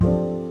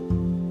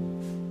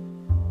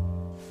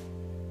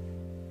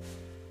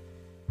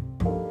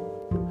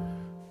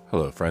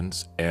Hello,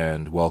 friends,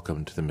 and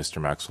welcome to the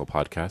Mr. Maxwell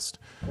podcast.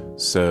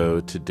 So,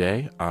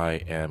 today I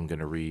am going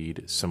to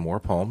read some more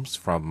poems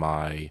from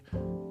my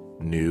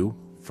new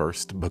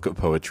first book of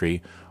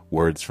poetry,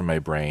 Words from My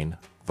Brain,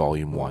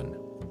 Volume 1.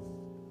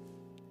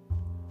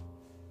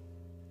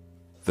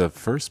 The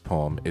first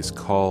poem is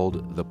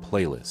called The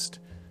Playlist,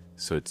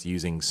 so it's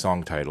using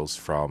song titles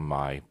from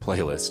my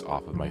playlist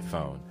off of my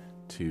phone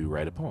to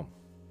write a poem.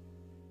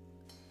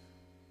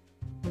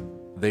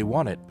 They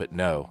want it, but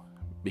no.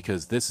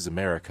 Because this is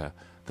America,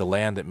 the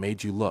land that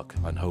made you look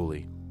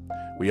unholy.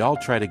 We all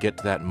try to get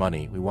to that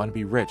money. We want to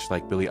be rich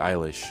like Billie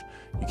Eilish.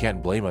 You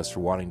can't blame us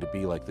for wanting to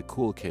be like the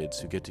cool kids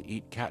who get to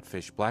eat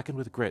catfish blackened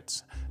with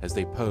grits as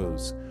they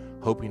pose,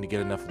 hoping to get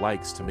enough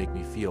likes to make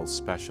me feel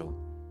special.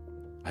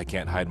 I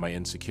can't hide my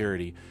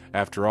insecurity.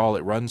 After all,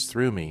 it runs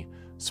through me.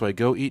 So I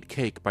go eat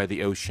cake by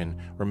the ocean,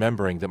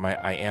 remembering that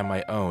I am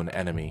my own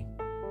enemy.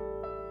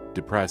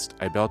 Depressed,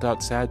 I belt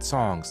out sad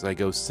songs as I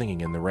go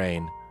singing in the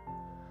rain.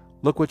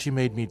 Look what you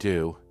made me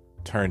do,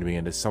 turned me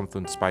into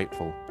something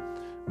spiteful.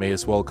 May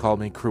as well call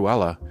me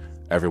Cruella.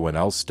 Everyone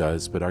else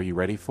does, but are you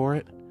ready for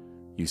it?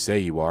 You say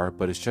you are,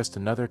 but it's just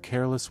another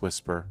careless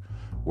whisper,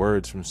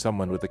 words from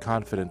someone with the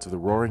confidence of the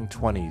roaring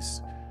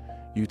 20s.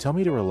 You tell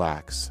me to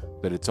relax,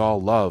 that it's all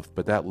love,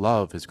 but that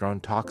love has grown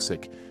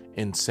toxic,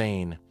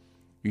 insane.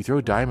 You throw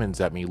diamonds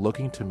at me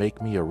looking to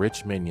make me a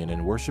rich minion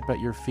and worship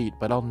at your feet,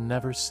 but I'll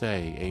never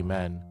say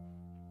amen.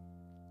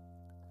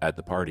 At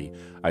the party,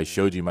 I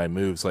showed you my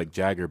moves like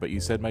Jagger, but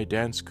you said my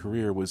dance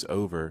career was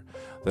over,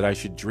 that I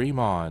should dream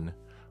on.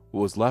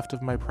 What was left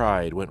of my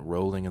pride went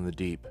rolling in the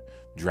deep.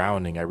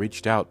 Drowning, I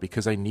reached out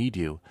because I need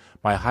you.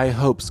 My high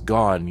hopes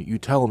gone, you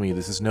tell me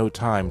this is no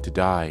time to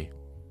die.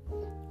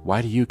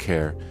 Why do you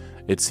care?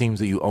 It seems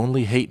that you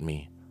only hate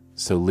me,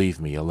 so leave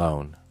me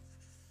alone.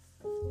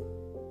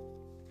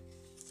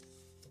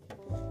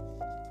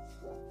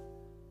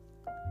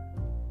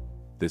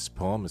 This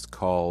poem is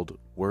called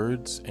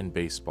Words and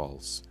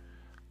Baseballs.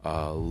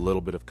 A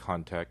little bit of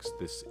context.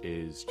 This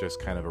is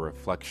just kind of a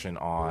reflection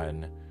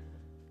on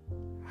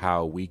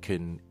how we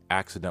can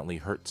accidentally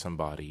hurt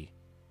somebody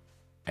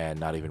and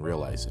not even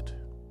realize it.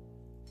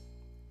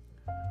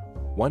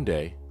 One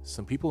day,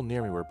 some people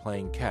near me were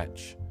playing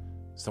catch.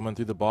 Someone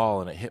threw the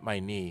ball and it hit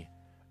my knee,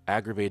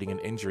 aggravating an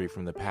injury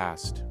from the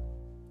past.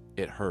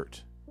 It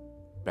hurt.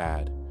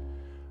 Bad.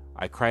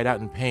 I cried out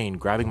in pain,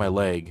 grabbing my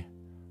leg.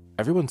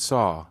 Everyone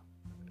saw.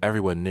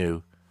 Everyone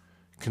knew.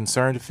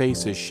 Concerned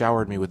faces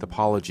showered me with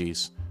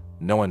apologies.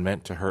 No one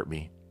meant to hurt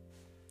me.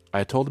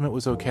 I told them it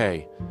was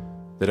okay,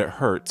 that it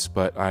hurts,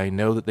 but I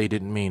know that they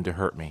didn't mean to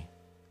hurt me.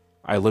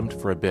 I limped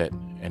for a bit,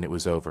 and it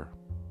was over.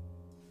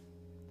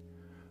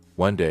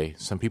 One day,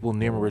 some people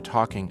near me were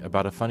talking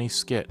about a funny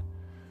skit.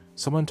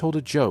 Someone told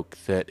a joke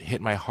that hit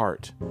my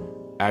heart,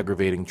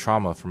 aggravating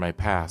trauma from my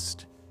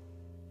past.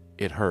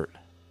 It hurt.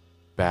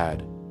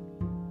 Bad.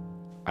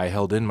 I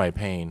held in my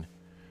pain,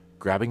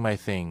 grabbing my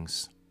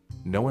things.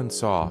 No one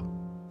saw.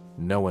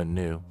 No one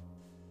knew.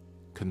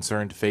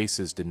 Concerned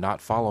faces did not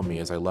follow me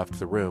as I left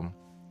the room.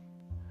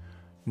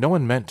 No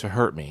one meant to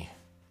hurt me.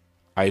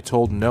 I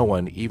told no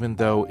one even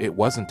though it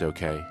wasn't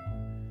okay.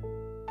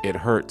 It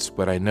hurts,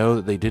 but I know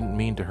that they didn't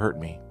mean to hurt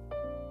me.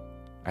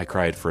 I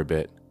cried for a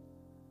bit.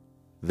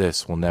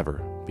 This will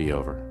never be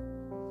over.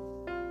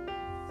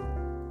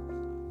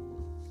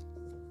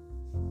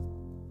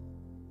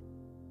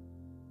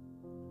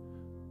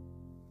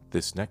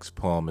 This next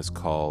poem is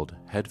called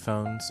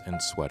Headphones and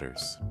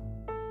Sweaters.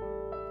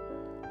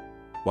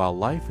 While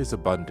life is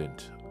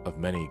abundant of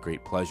many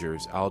great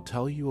pleasures, I'll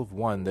tell you of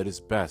one that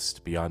is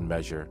best beyond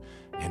measure.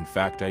 In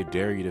fact, I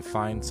dare you to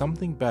find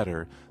something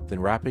better than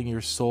wrapping your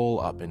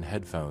soul up in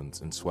headphones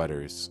and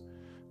sweaters.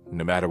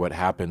 No matter what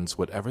happens,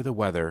 whatever the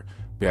weather,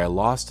 be I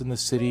lost in the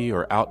city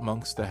or out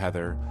amongst the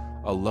heather,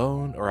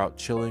 alone or out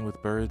chilling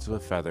with birds of a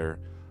feather,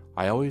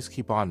 I always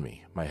keep on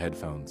me my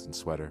headphones and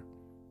sweater.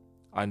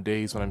 On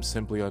days when I'm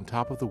simply on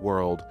top of the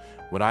world,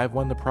 when I've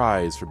won the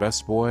prize for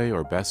best boy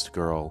or best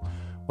girl,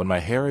 when my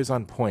hair is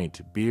on point,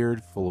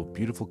 beard full of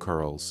beautiful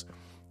curls,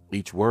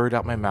 each word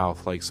out my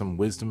mouth like some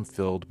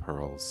wisdom-filled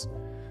pearls.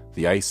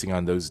 The icing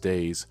on those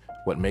days,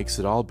 what makes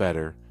it all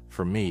better,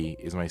 for me,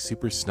 is my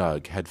super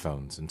snug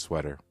headphones and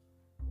sweater.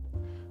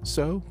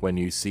 So, when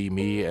you see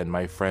me and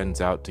my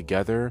friends out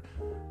together,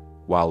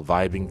 while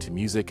vibing to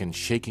music and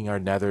shaking our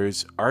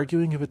nethers,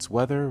 arguing if it's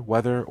weather,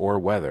 or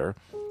weather,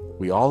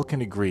 we all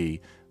can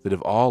agree that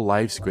of all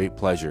life's great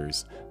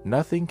pleasures,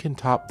 nothing can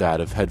top that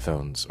of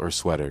headphones or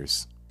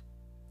sweaters.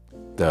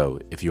 Though,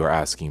 if you are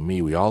asking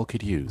me, we all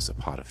could use a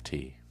pot of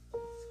tea.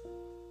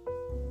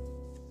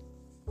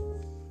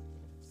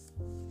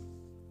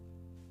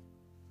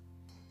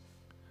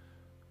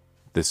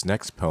 This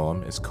next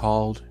poem is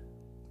called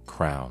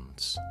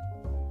Crowns.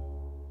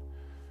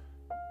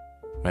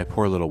 My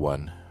poor little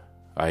one,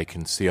 I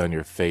can see on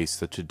your face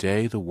that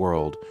today the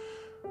world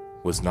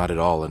was not at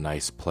all a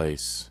nice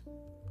place.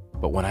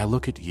 But when I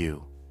look at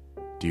you,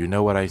 do you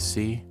know what I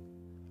see?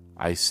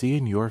 I see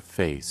in your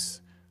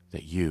face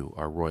that you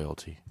are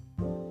royalty.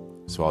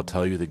 So I'll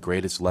tell you the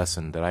greatest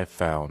lesson that I've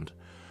found.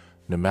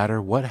 No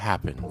matter what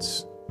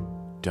happens,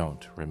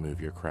 don't remove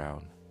your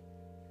crown.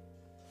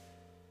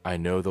 I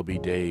know there'll be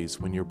days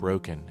when you're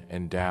broken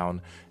and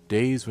down,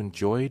 days when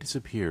joy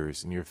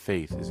disappears and your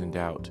faith is in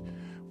doubt,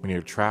 when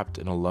you're trapped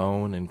and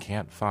alone and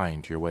can't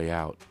find your way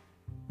out.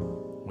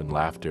 When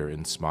laughter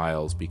and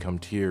smiles become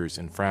tears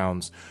and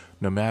frowns,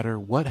 no matter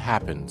what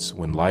happens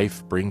when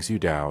life brings you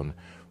down,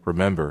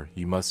 remember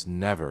you must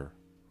never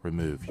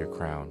remove your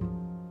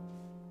crown.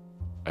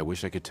 I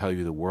wish I could tell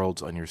you the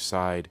world's on your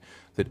side,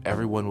 that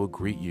everyone will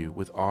greet you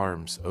with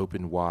arms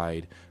open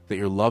wide, that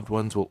your loved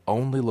ones will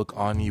only look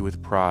on you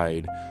with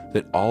pride,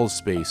 that all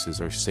spaces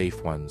are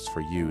safe ones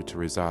for you to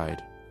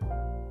reside.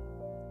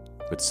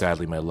 But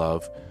sadly, my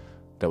love,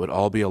 that would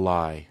all be a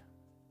lie.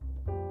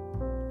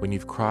 When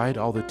you've cried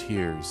all the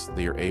tears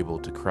that you're able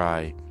to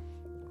cry,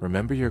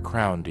 remember your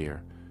crown,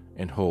 dear,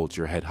 and hold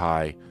your head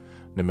high.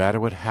 No matter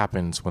what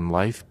happens when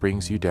life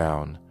brings you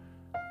down,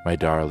 my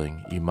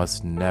darling, you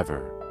must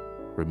never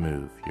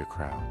remove your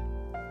crown.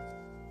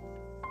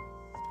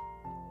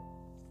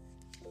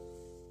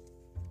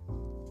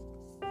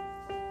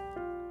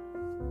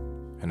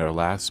 And our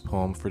last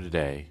poem for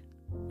today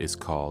is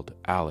called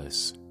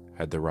Alice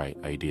Had the Right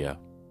Idea.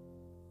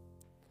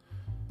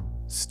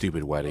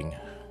 Stupid wedding,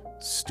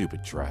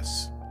 stupid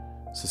dress.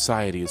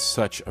 Society is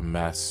such a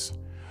mess.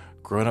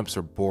 Grown-ups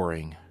are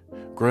boring.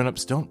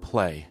 Grown-ups don't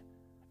play.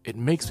 It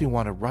makes me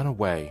want to run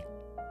away.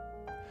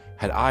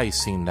 Had I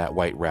seen that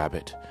white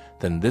rabbit,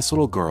 then this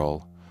little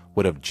girl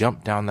would have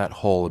jumped down that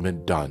hole and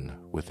been done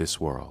with this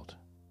world.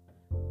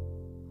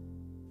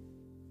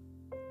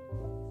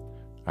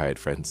 All right,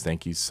 friends,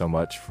 thank you so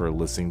much for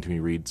listening to me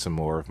read some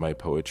more of my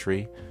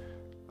poetry.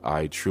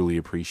 I truly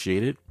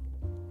appreciate it.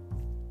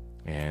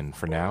 And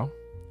for now,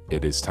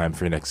 it is time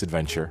for your next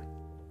adventure.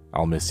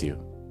 I'll miss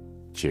you.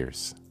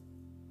 Cheers.